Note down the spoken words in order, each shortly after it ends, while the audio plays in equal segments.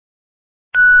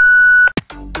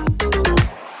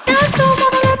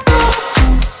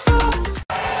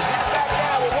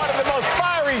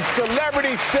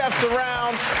celebrity chefs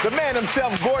around. The man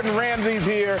himself, Gordon Ramsay's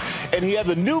here, and he has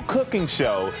a new cooking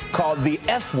show called The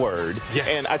F Word. Yes.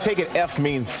 And I take it F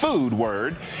means food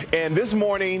word. And this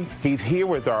morning, he's here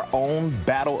with our own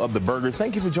Battle of the Burgers.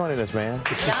 Thank you for joining us, man.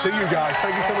 Good to see you guys.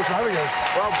 Thank you so much for having us.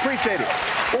 Well, appreciate it.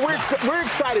 Well, we're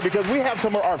excited because we have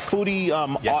some of our foodie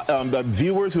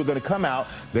viewers who are going to come out.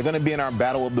 They're going to be in our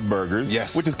Battle of the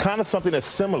Burgers, which is kind of something that's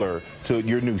similar to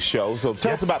your new show. So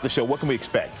tell us about the show. What can we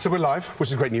expect? So we're live, which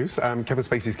is great news. Kevin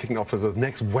Spacey's kicking off as of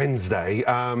next Wednesday.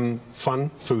 Fun,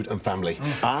 food, and family.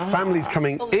 Family's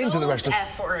coming into the restaurant.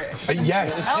 F word.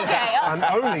 Yes. Okay. And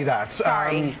only that.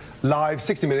 Sorry. Live,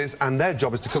 60 minutes, and their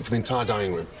job is to cook for the entire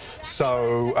dining room.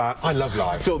 So I love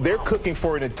live. So they're cooking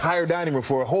for an entire dining room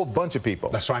for a whole bunch of people.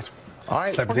 That's right. All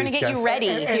right. We're going to get you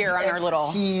ready here on our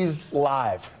little... He's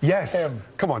live. Yes.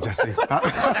 Come on, Jesse.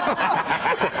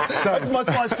 That's much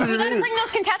watch TV. We got to bring those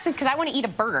contestants because I want to eat a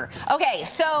burger. Okay,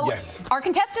 so our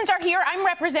contestants are here. I'm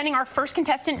representing our first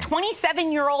contestant,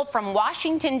 27-year-old from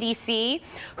Washington, D.C.,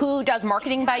 who does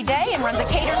marketing by day and runs a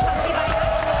catering company by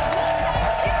night.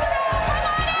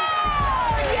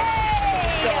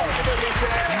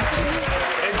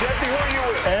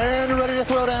 And ready to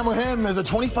throw down with him is a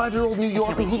 25-year-old New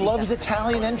Yorker who loves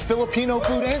Italian and Filipino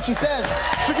food, and she says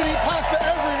she can eat pasta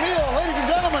every meal. Ladies and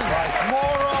gentlemen,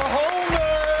 Maura Holman.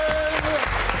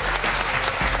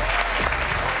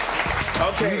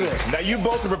 Okay, now you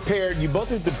both are prepared. You both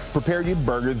have prepared your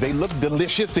burgers. They look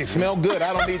delicious. They smell good.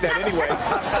 I don't need that anyway.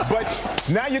 But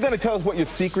now you're going to tell us what your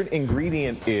secret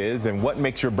ingredient is and what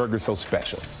makes your burger so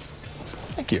special.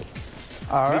 Thank you.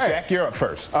 All right. Shaq, you're up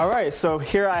first. All right, so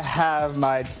here I have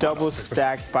my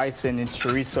double-stacked bison and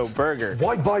chorizo burger.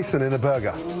 Why bison in a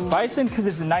burger? Bison because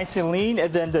it's nice and lean,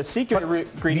 and then the secret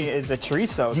ingredient is a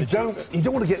chorizo. You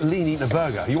don't want to get lean eating a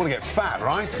burger. You want to get fat,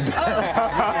 right?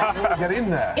 Get in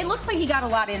there. It looks like you got a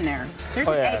lot in there. There's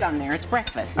an egg on there. It's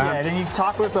breakfast. Yeah, and then you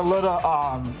top it with a little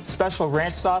special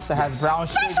ranch sauce that has brown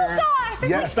sugar. Special sauce!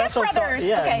 It's like Step Brothers.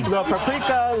 Yeah, Okay. a little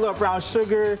paprika, a little brown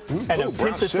sugar, and a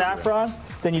pinch of saffron.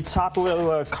 Then you top it with a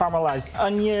little caramelized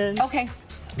onion. Okay.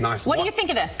 Nice. What do you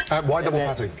think of this? Why double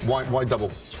patty? Why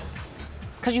double?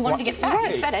 Because you wanted to get fat.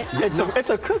 Right. You said it. It's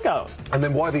a cookout. And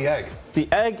then why the egg? The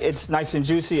egg, it's nice and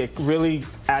juicy. It really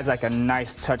adds like a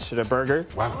nice touch to the burger.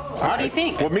 Wow. What do you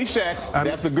think? Well, Meshach,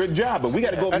 that's a good job, but we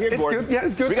got to go over here, Gordon. Good. Yeah,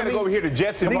 it's good. We got to go over here to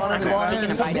Jesse. Come on,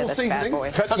 Touchable seasoning.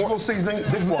 Touchable seasoning.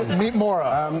 This one. Meet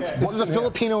Maura. This is a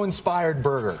Filipino-inspired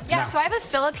burger. Yeah, so I have a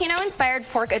Filipino-inspired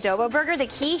pork adobo burger. The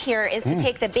key here is to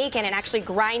take the bacon and actually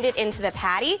grind it into the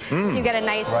patty, so you get a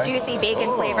nice juicy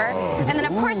bacon flavor. And then,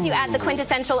 of course, you add the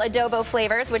quintessential adobo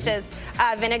flavors, which is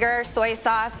vinegar, soy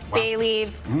sauce, bay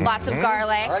leaves, lots of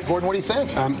garlic. All right, Gordon, what do you think?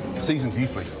 Seasoned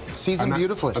beautifully. Seasoned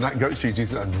beautifully. And that goat cheese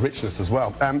is a richness as well.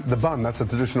 The bun, that's a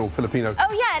traditional Filipino.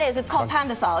 Oh, yeah, it is. It's called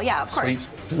pandesal. Yeah, of course.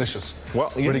 Sweet, delicious.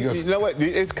 Well, really good. You know what?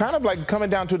 It's kind of like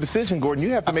coming down to a decision, Gordon. You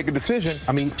have to make a decision.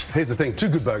 I mean, here's the thing. Two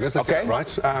good burgers. Let's get it right.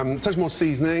 Touch more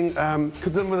seasoning.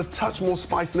 Could do them with a touch more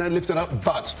spice in there, lift it up.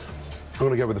 But I'm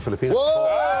going to go with the Filipino. Whoa!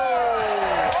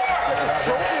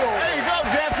 There you go,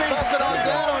 Jesse. Pass it on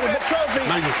down. The trophy.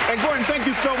 And Gordon, thank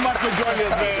you so much for joining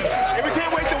us, man. And we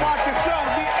can't wait to watch the show,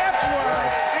 The F Word.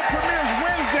 It premieres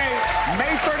Wednesday,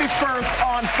 May 31st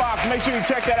on Fox. Make sure you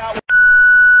check that out.